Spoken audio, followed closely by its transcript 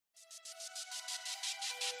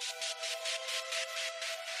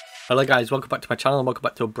Hello guys, welcome back to my channel and welcome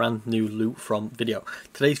back to a brand new loot from video.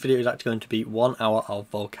 Today's video is actually going to be 1 hour of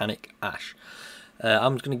volcanic ash.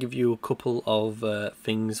 I'm just going to give you a couple of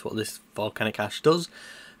things what this volcanic ash does.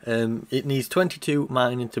 It needs 22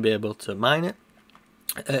 mining to be able to mine it.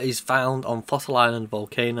 It is found on Fossil Island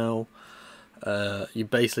Volcano. You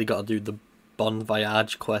basically got to do the Bon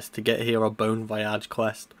Voyage quest to get here, or Bone Voyage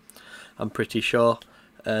quest, I'm pretty sure.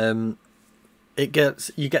 You get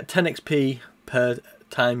 10 XP per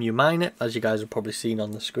time you mine it, as you guys have probably seen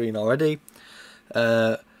on the screen already.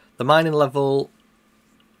 The mining level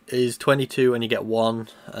is 22 and you get 1,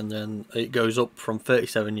 and then it goes up from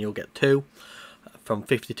 37 you'll get 2, from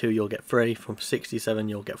 52 you'll get 3, from 67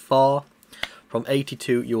 you'll get 4, from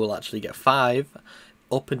 82 you will actually get 5,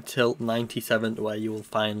 up until 97 where you will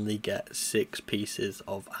finally get 6 pieces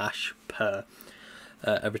of ash per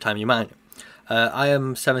every time you mine it. I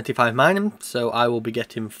am 75 mining, so I will be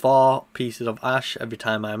getting 4 pieces of ash every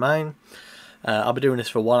time I mine. I'll be doing this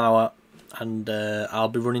for 1 hour, and I'll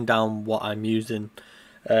be running down what I'm using.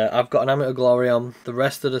 I've got an Amateur Glory on. The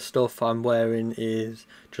rest of the stuff I'm wearing is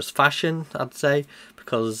just fashion, I'd say,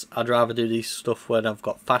 because I'd rather do this stuff when I've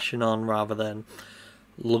got fashion on rather than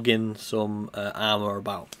lugging some armour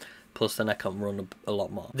about. Plus then I can run a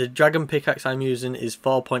lot more. The dragon pickaxe I'm using is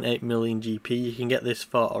 4.8 million GP. You can get this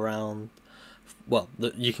for around... well,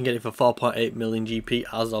 you can get it for 4.8 million GP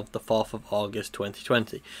as of the 4th of August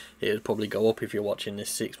 2020. It would probably go up if you're watching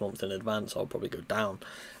this 6 months in advance, or probably go down.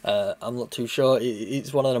 I'm not too sure.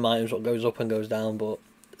 It's one of them items that goes up and goes down, but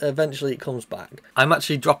eventually it comes back. I'm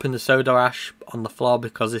actually dropping the soda ash on the floor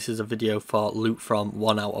because this is a video for loot from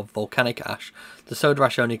 1 hour of volcanic ash. The soda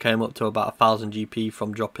ash only came up to about 1000 GP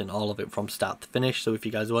from dropping all of it from start to finish, so if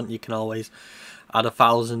you guys want, you can always add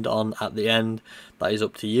 1000 on at the end. That is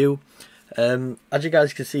up to you. As you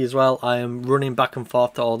guys can see as well, I am running back and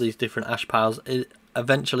forth to all these different ash piles.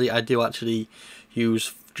 Eventually I do actually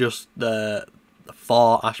use just the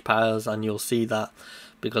 4 ash piles, and you'll see that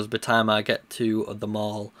because by the time I get to the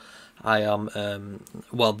mall, I am,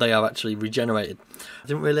 well, they are actually regenerated. I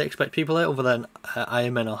didn't really expect people here other than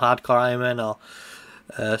Ironmen or hardcore Ironmen or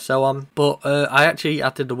so on, but I actually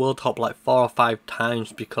added the world hop like 4 or 5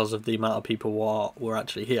 times because of the amount of people were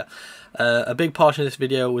actually here. A big portion of this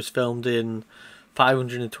video was filmed in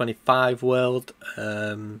 525 world,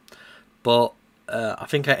 but I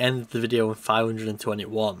think I ended the video in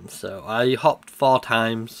 521, so I hopped 4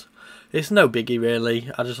 times. It's no biggie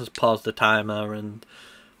really. I just paused the timer and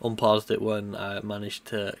unpaused it when I managed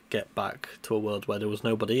to get back to a world where there was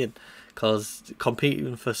nobody in, because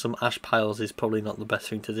competing for some ash piles is probably not the best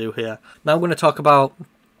thing to do here. Now I'm going to talk about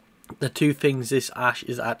the 2 things this ash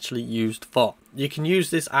is actually used for. You can use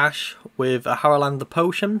this ash with a Haralander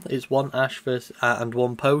potion. It's 1 ash and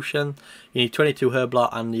 1 potion. You need 22 herb lot,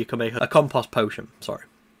 and you can make a compost potion, sorry.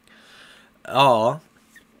 Or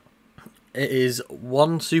it is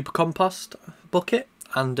 1 super compost bucket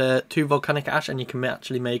and 2 volcanic ash, and you can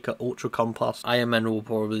actually make an ultra compost. Ironmen will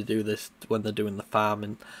probably do this when they're doing the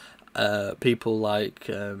farming. People like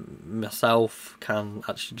myself can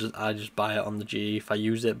actually I just buy it on the G if I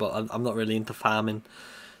use it, but I'm not really into farming,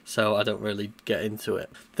 so I don't really get into it.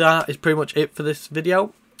 That is pretty much it for this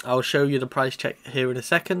video. I'll show you the price check here in a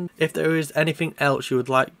second. If there is anything else you would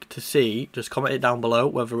like to see, just comment it down below,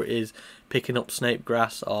 whether it is picking up snake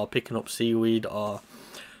grass or picking up seaweed or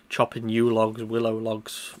chopping yew logs, willow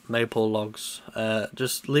logs, maple logs.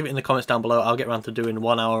 Just leave it in the comments down below. I'll get around to doing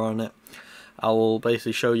 1 hour on it. I will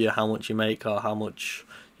basically show you how much you make or how much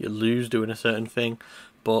you lose doing a certain thing,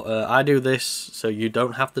 but I do this so you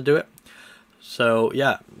don't have to do it. So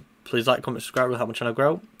yeah, please like, comment, subscribe with how much I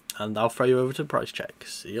grow, and I'll throw you over to the price check.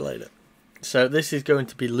 See you later. So this is going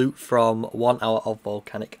to be loot from 1 hour of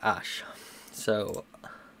volcanic ash. So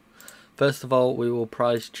first of all, we will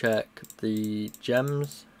price check the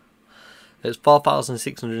gems. It's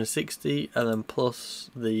 4,660, and then plus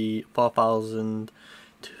the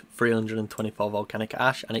 4,324 volcanic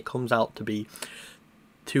ash, and it comes out to be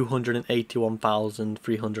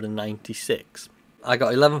 281,396. I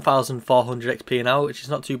got 11,400 XP now, which is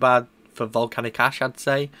not too bad for volcanic ash, I'd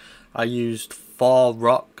say. I used 4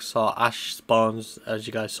 rocks or ash spawns, as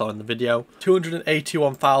you guys saw in the video.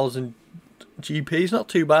 281,000 GP is not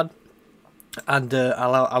too bad. And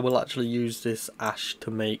I will actually use this ash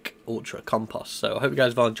to make ultra compost. So I hope you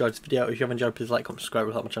guys have all enjoyed this video. If you have enjoyed, please like, comment, subscribe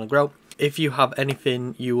with how much I grow. If you have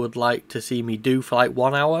anything you would like to see me do for like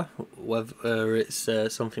 1 hour, whether it's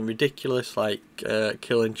something ridiculous like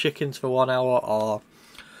killing chickens for 1 hour or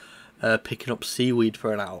picking up seaweed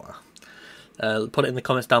for an hour, put it in the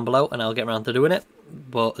comments down below and I'll get around to doing it.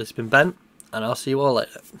 But it's been Ben, and I'll see you all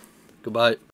later. Goodbye.